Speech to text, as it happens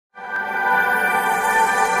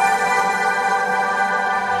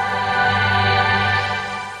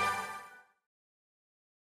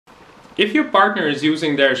If your partner is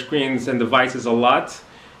using their screens and devices a lot,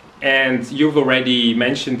 and you've already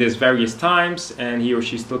mentioned this various times, and he or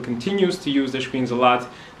she still continues to use their screens a lot,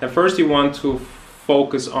 then first you want to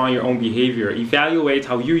focus on your own behavior. Evaluate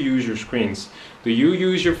how you use your screens. Do you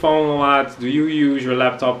use your phone a lot? Do you use your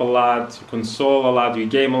laptop a lot? Your console a lot? Do you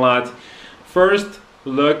game a lot? First,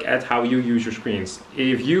 look at how you use your screens.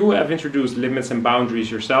 If you have introduced limits and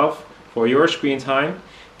boundaries yourself for your screen time,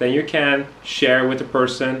 then you can share with the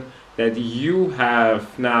person that you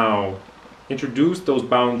have now introduced those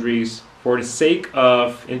boundaries for the sake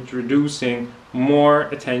of introducing more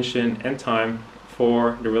attention and time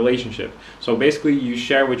for the relationship. So basically you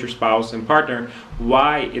share with your spouse and partner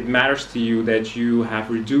why it matters to you that you have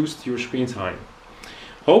reduced your screen time.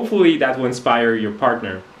 Hopefully that will inspire your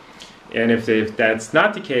partner. And if that's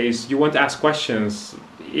not the case, you want to ask questions.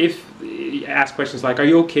 Ask questions like, are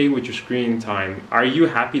you okay with your screen time? Are you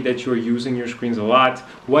happy that you're using your screens a lot?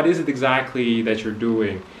 What is it exactly that you're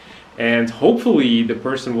doing? And hopefully the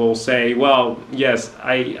person will say, well, yes,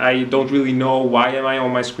 I don't really know why am I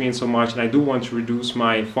on my screen so much, and I do want to reduce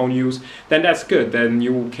my phone use. Then that's good. Then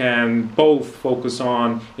you can both focus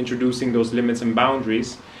on introducing those limits and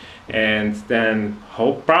boundaries. And then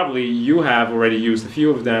probably you have already used a few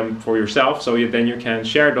of them for yourself, so then you can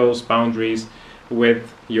share those boundaries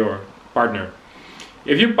with your partner.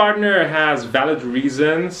 If your partner has valid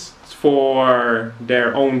reasons for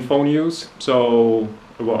their own phone use,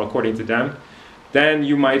 according to them, then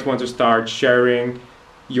you might want to start sharing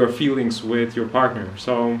your feelings with your partner.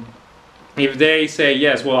 So if they say,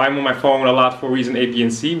 yes, well, I'm on my phone a lot for reason A, B,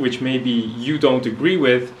 and C, which maybe you don't agree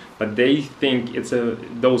with, but they think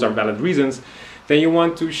those are valid reasons, then you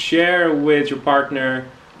want to share with your partner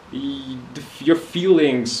your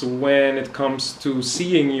feelings when it comes to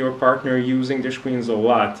seeing your partner using their screens a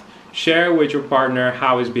lot. Share with your partner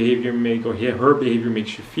how his behavior her behavior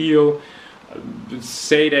makes you feel.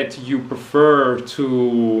 Say that you prefer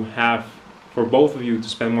for both of you to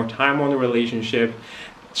spend more time on the relationship.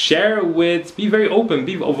 Be very open,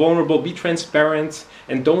 be vulnerable, be transparent,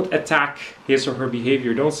 and don't attack his or her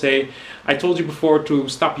behavior. Don't say, I told you before to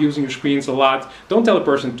stop using your screens a lot. Don't tell a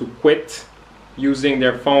person to quit using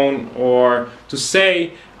their phone, or to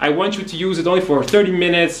say, I want you to use it only for 30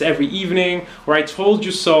 minutes every evening, or I told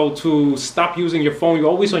you so to stop using your phone. You're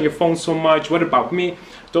always on your phone so much. What about me?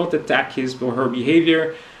 Don't attack his or her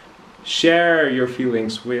behavior. Share your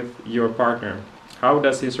feelings with your partner. How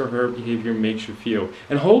does his or her behavior make you feel?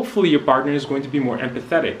 And hopefully your partner is going to be more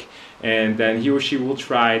empathetic, and then he or she will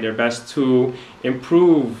try their best to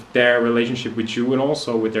improve their relationship with you and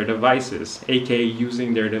also with their devices, aka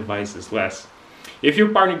using their devices less. If your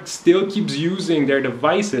partner still keeps using their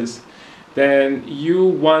devices, then you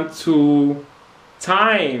want to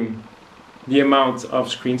time the amount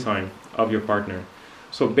of screen time of your partner.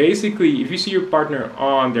 So basically, if you see your partner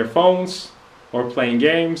on their phones or playing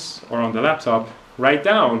games or on the laptop, write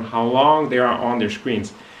down how long they are on their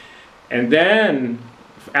screens. And then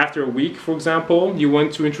after a week, for example, you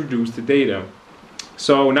want to introduce the data.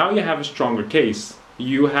 So now you have a stronger case.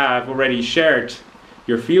 You have already shared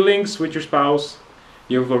your feelings with your spouse.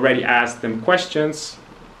 You've already asked them questions.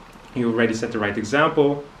 You already set the right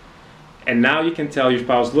example. And now you can tell your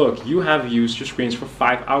spouse, look, you have used your screens for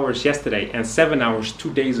 5 hours yesterday and 7 hours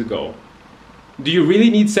 2 days ago. Do you really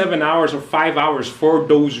need 7 hours or 5 hours for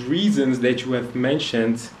those reasons that you have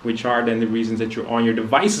mentioned, which are then the reasons that you're on your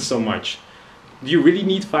devices so much? Do you really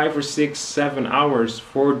need 5 or 6, 7 hours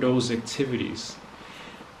for those activities?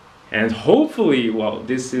 And hopefully, well,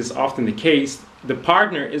 this is often the case, the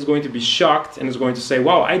partner is going to be shocked and is going to say,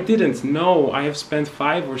 wow, I didn't know I have spent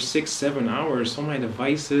 5 or 6, 7 hours on my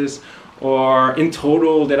devices, or in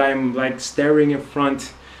total that I'm like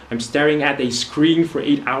I'm staring at a screen for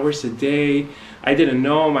 8 hours a day. I didn't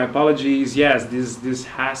know, my apologies. Yes, this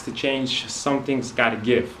has to change. Something's got to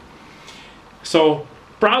give. So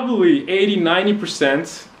probably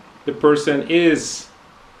 80-90% the person is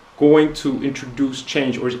going to introduce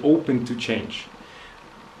change or is open to change.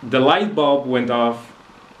 The light bulb went off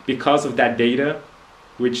because of that data,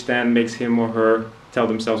 which then makes him or her tell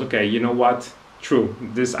themselves, okay, you know what? True,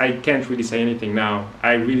 I can't really say anything now.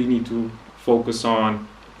 I really need to focus on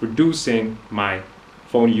reducing my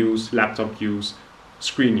phone use, laptop use,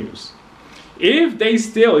 screen use. If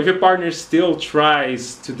your partner still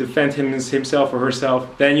tries to defend himself or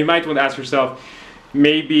herself, then you might want to ask yourself,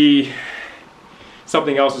 maybe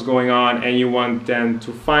something else is going on and you want then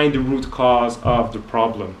to find the root cause of the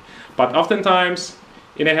problem. But oftentimes,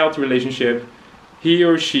 in a healthy relationship, he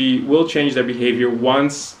or she will change their behavior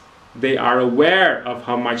once they are aware of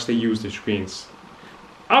how much they use their screens.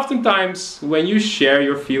 Oftentimes, when you share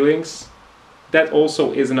your feelings, that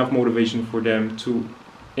also is enough motivation for them to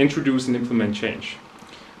introduce and implement change.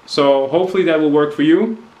 So hopefully that will work for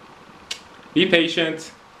you. Be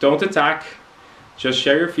patient, don't attack, just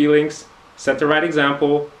share your feelings, set the right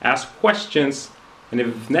example, ask questions, and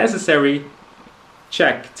if necessary,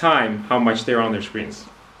 check time how much they're on their screens.